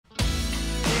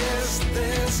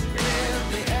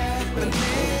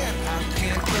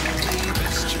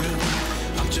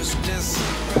just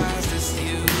surprised it's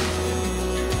you.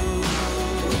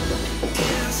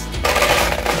 Yes,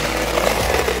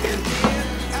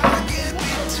 I can't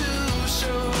be too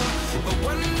sure, but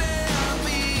one day I'll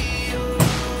be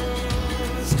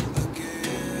yours again.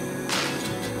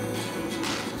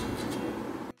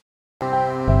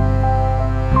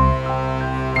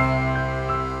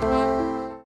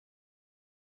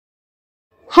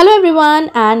 Hello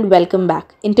everyone and welcome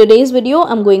back. In today's video,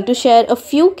 I'm going to share a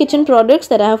few kitchen products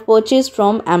that I have purchased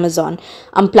from Amazon.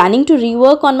 I'm planning to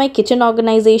rework on my kitchen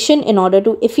organization in order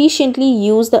to efficiently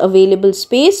use the available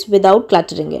space without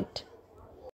cluttering it.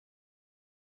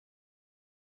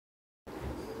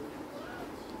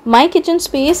 My kitchen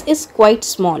space is quite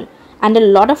small and a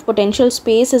lot of potential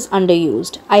space is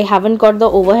underused. I haven't got the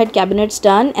overhead cabinets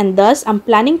done and thus I'm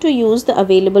planning to use the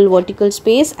available vertical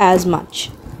space as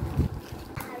much.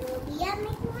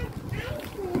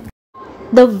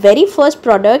 The very first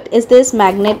product is this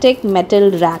magnetic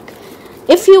metal rack.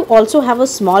 If you also have a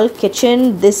small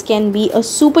kitchen, this can be a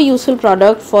super useful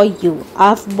product for you.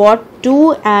 I've bought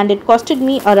two and it costed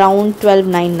me around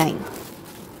 $12.99.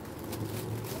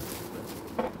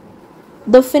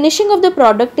 The finishing of the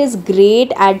product is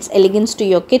great, adds elegance to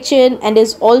your kitchen and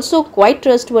is also quite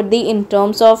trustworthy in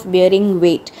terms of bearing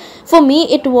weight. For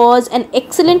me, it was an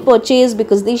excellent purchase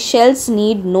because the shelves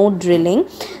need no drilling.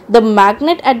 The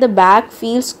magnet at the back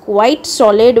feels quite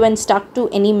solid when stuck to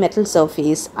any metal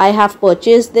surface. I have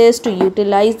purchased this to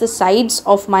utilize the sides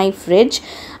of my fridge.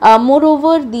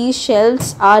 Moreover, these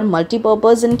shelves are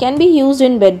multi-purpose and can be used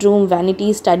in bedroom,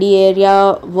 vanity, study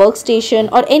area,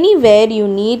 workstation or anywhere you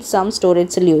need some storage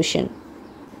solution.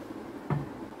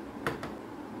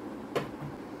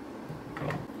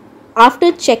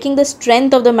 After checking the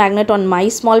strength of the magnet on my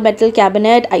small metal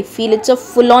cabinet, I feel it's a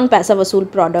full-on paisa vasool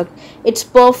product. It's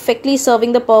perfectly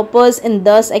serving the purpose and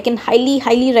thus I can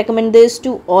highly recommend this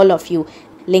to all of you.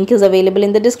 Link is available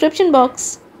in the description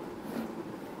box.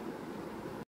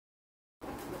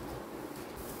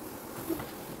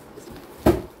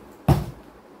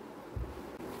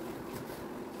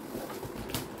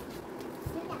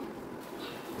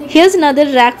 Here's another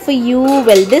rack for you.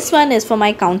 Well, this one is for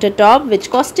my countertop, which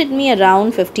costed me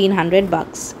around 1500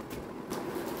 bucks.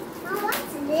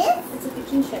 What's this? It's a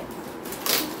kitchen shelf.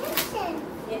 Kitchen.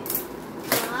 Yes.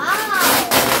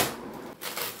 Wow.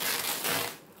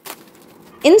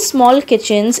 In small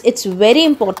kitchens, it's very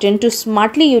important to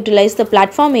smartly utilize the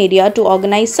platform area to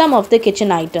organize some of the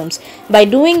kitchen items. By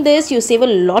doing this, you save a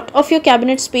lot of your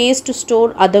cabinet space to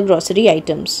store other grocery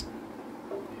items.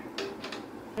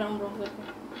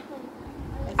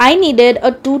 I needed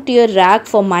a two-tier rack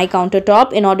for my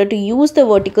countertop in order to use the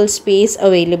vertical space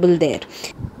available there.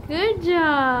 Good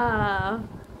job!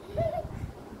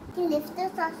 You lift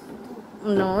this up.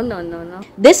 No.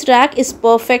 This rack is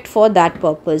perfect for that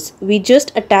purpose. We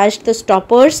just attached the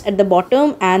stoppers at the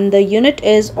bottom and the unit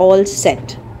is all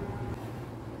set.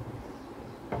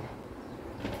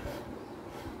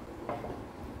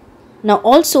 Now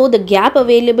also the gap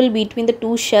available between the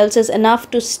two shelves is enough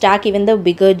to stack even the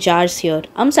bigger jars here.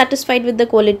 I'm satisfied with the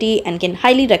quality and can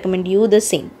highly recommend you the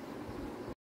same.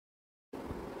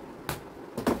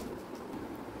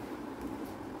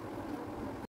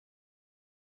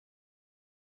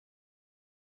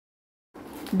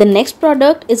 The next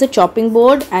product is a chopping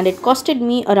board and it costed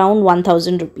me around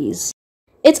 1000 rupees.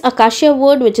 It's acacia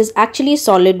wood, which is actually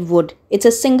solid wood. It's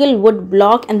a single wood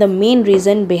block and the main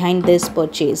reason behind this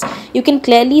purchase. You can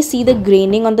clearly see the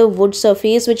graining on the wood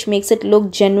surface which makes it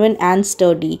look genuine and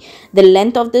sturdy. The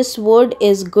length of this wood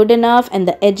is good enough and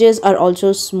the edges are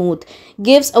also smooth.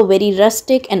 Gives a very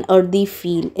rustic and earthy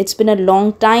feel. It's been a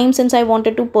long time since I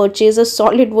wanted to purchase a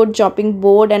solid wood chopping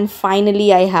board and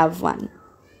finally I have one.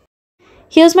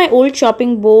 Here's my old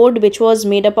chopping board which was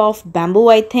made up of bamboo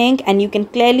I think, and you can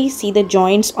clearly see the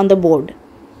joints on the board.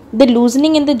 The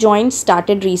loosening in the joints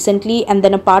started recently and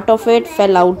then a part of it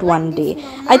fell out one day.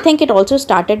 I think it also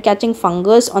started catching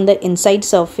fungus on the inside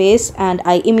surface and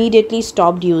I immediately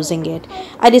stopped using it.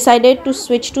 I decided to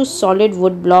switch to solid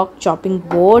wood block chopping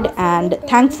board and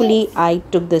thankfully I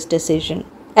took this decision.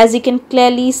 As you can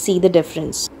clearly see the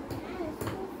difference.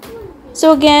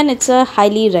 So again, it's a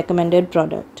highly recommended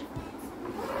product.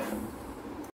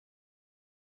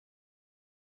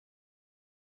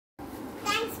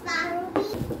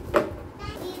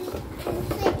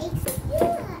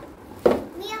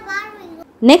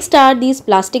 Next are these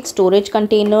plastic storage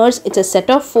containers. It's a set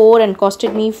of 4 and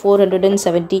costed me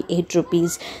 478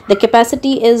 rupees. The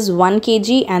capacity is 1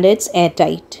 kg and it's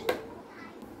airtight.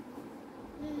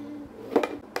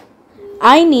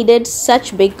 I needed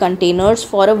such big containers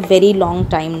for a very long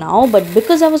time now, but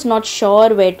because I was not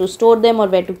sure where to store them or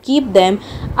where to keep them,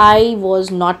 I was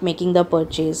not making the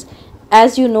purchase.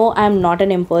 As you know, I am not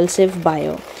an impulsive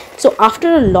buyer. So,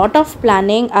 after a lot of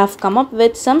planning, I've come up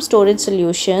with some storage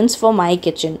solutions for my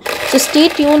kitchen. So, stay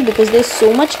tuned because there's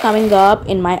so much coming up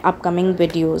in my upcoming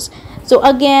videos. So,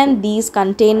 again, these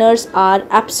containers are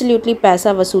absolutely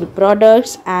Paisa Vasool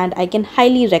products, and I can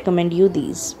highly recommend you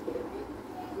these.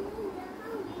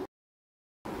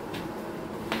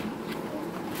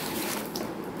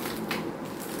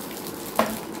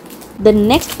 The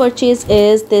next purchase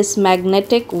is this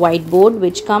magnetic whiteboard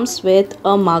which comes with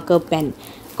a marker pen.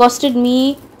 Costed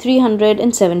me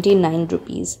 379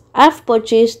 rupees. I've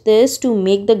purchased this to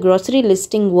make the grocery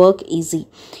listing work easy.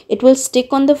 It will stick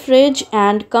on the fridge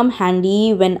and come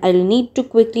handy when I'll need to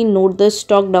quickly note the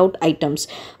stocked out items.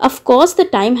 Of course, the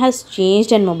time has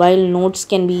changed and mobile notes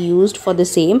can be used for the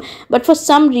same, but for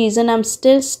some reason I'm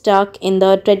still stuck in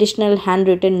the traditional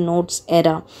handwritten notes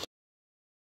era.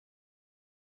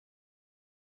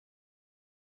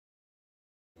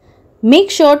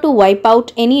 Make sure to wipe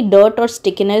out any dirt or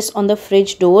stickiness on the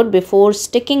fridge door before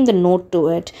sticking the note to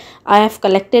it. I have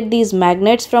collected these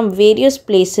magnets from various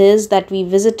places that we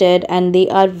visited and they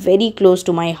are very close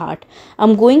to my heart.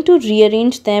 I'm going to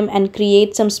rearrange them and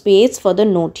create some space for the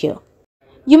note here.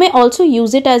 You may also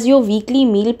use it as your weekly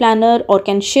meal planner or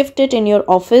can shift it in your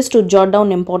office to jot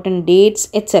down important dates,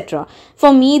 etc.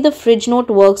 For me, the fridge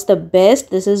note works the best.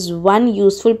 This is one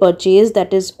useful purchase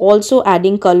that is also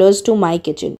adding colors to my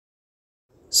kitchen.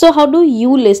 So, how do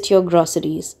you list your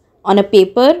groceries? On a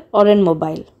paper or in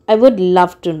mobile? I would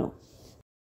love to know.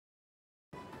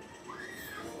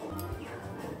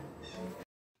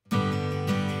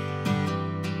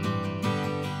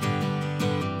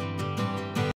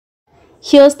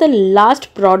 Here's the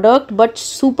last product but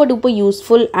super duper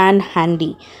useful and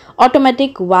handy.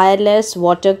 Automatic wireless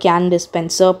water can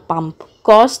dispenser pump.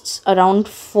 Costs around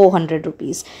 400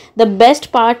 rupees. The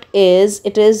best part is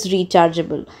it is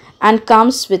rechargeable and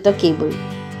comes with a cable.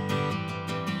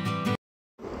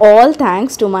 All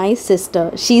thanks to my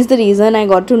sister. She's the reason I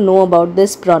got to know about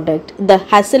this product. The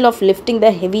hassle of lifting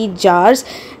the heavy jars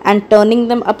and turning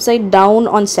them upside down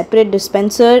on separate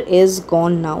dispenser is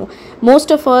gone now. Most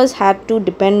of us had to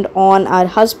depend on our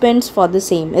husbands for the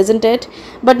same, isn't it?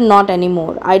 But not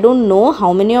anymore. I don't know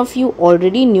how many of you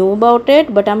already knew about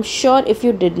it, but I'm sure if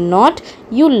you did not,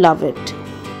 you love it.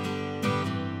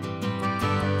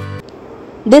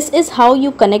 This is how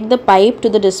you connect the pipe to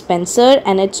the dispenser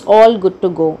and it's all good to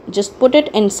go. Just put it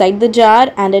inside the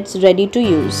jar and it's ready to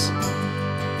use.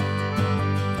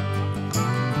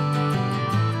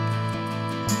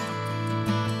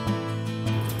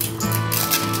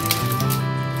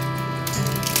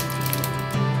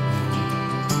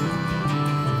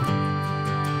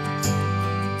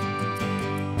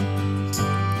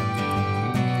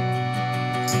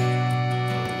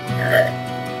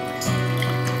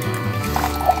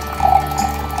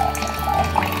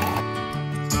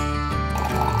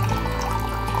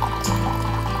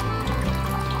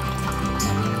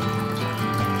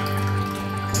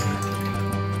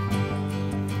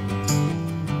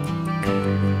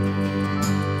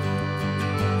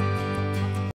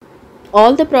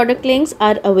 All the product links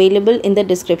are available in the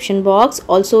description box.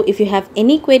 Also, if you have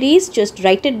any queries, just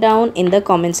write it down in the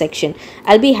comment section.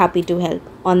 I'll be happy to help.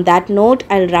 On that note,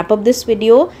 I'll wrap up this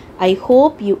video. I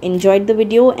hope you enjoyed the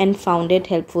video and found it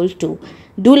helpful too.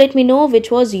 Do let me know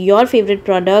which was your favorite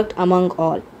product among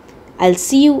all. I'll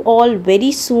see you all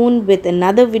very soon with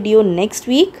another video next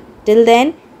week. Till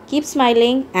then, keep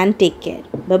smiling and take care.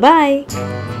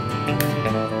 Bye-bye.